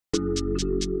I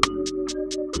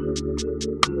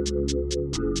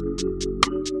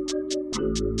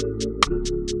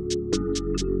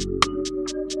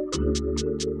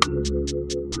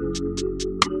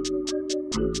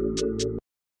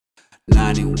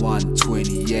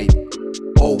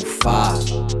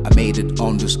made it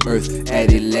on this earth at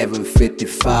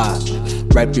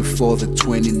 11:55, right before the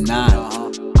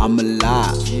 29th. I'm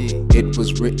alive, it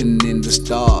was written in the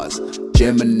stars,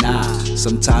 Gemini.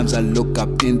 Sometimes I look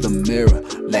up in the mirror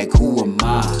like, who am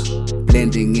I?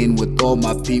 Blending in with all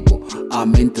my people,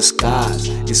 I'm in disguise.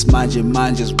 It's manje,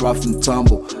 rough and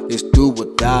tumble, it's do or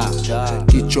die.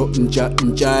 Kicho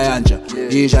njaya,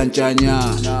 njanya.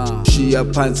 Shia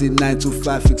phansi 9 to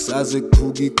 5, fixaze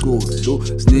kugi kodlo.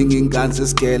 Sningi ingane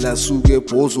skela suke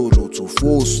bhozolo to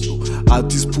foslo.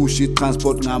 Artist push it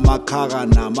transport ngamakhara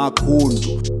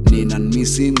namakhondo. Nina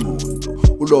nimisa ingqondo,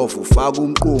 ulovo ufaka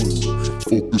umqondo.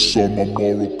 Focus on my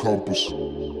moral compass,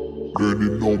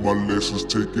 learning all my lessons,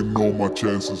 taking all my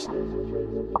chances.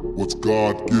 What's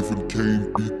God-given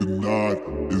can't be denied,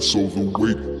 and so the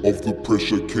weight of the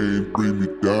pressure can't bring me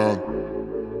down.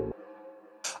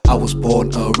 I was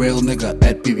born a real nigga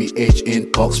at BBH in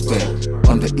Boksburg.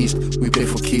 On the east, we play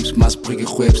for keeps, my spriggy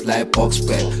whips like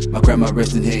Boksburg. My grandma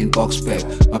resting here in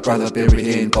Boksburg, my brother buried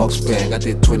here in Boksburg. I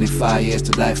did 25 years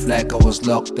to life like I was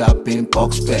locked up in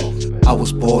Boksburg. I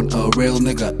was born a real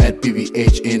nigga at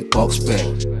BBH in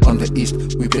Boksburg. On the east,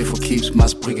 we play for keeps, my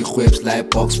spriggy whips like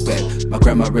Boksburg. My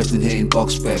grandma resting here in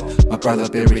Boksburg, my brother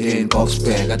buried here in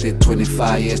Boksburg. I did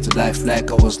 25 years to life like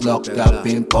I was locked up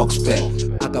in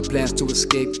Boksburg. I got plans to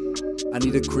escape, I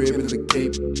need a crib in the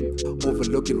Cape,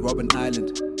 overlooking Robben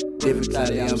Island. David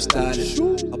Clyde, I'm stylish.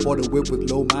 I bought a whip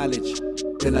with low mileage,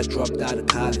 then I dropped out of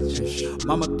college.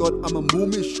 Mama thought I'm a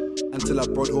moomish until I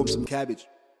brought home some cabbage.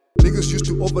 Niggas used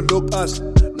to overlook us,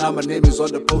 now my name is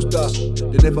on the poster.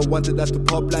 They never wanted us to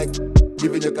pop like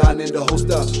leaving your gun in the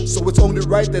holster. So it's only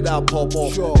right that I pop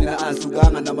off. Then I answer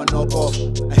gang and I'm a knock off.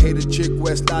 I hate a chick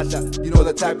West Stasha, you know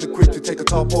the type to quit to take a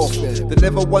top off. They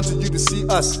never wanted you to see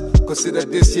us, consider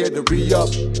this year the re-up.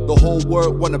 The whole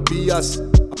world wanna be us.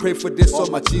 I pray for this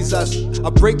on my Jesus. I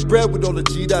break bread with all the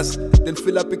G-das, then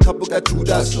fill up a couple got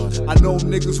Judas. I know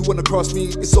niggas who wanna cross me,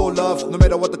 it's all love, no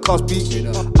matter what the cost be.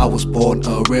 I was born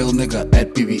a real nigga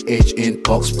at BBH in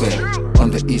Boksburg.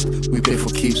 On the east, we play for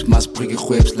keeps, my spriggy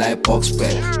whips like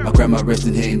Boksburg. My grandma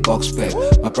resting here in Boksburg,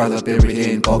 my brother buried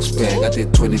here in Boksburg. I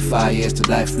did 25 years to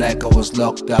life like I was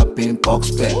locked up in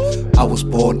Boksburg. I was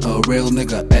born a real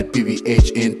nigga at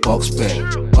BBH in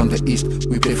Boksburg. On the east,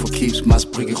 we play for keeps, my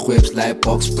spriggy whips like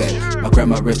Boksburg. My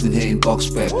grandma resting here in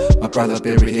Boksburg, my brother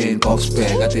buried here in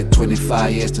Boksburg. I did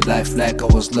 25 years to life like I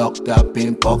was locked up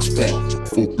in Boksburg.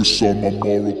 Focus on my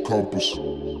moral compass,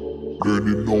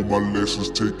 learning all my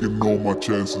lessons, taking all my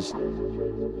chances.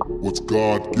 What's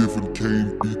God-given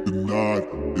can't be denied,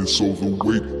 and so the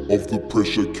weight of the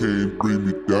pressure can't bring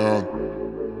me down.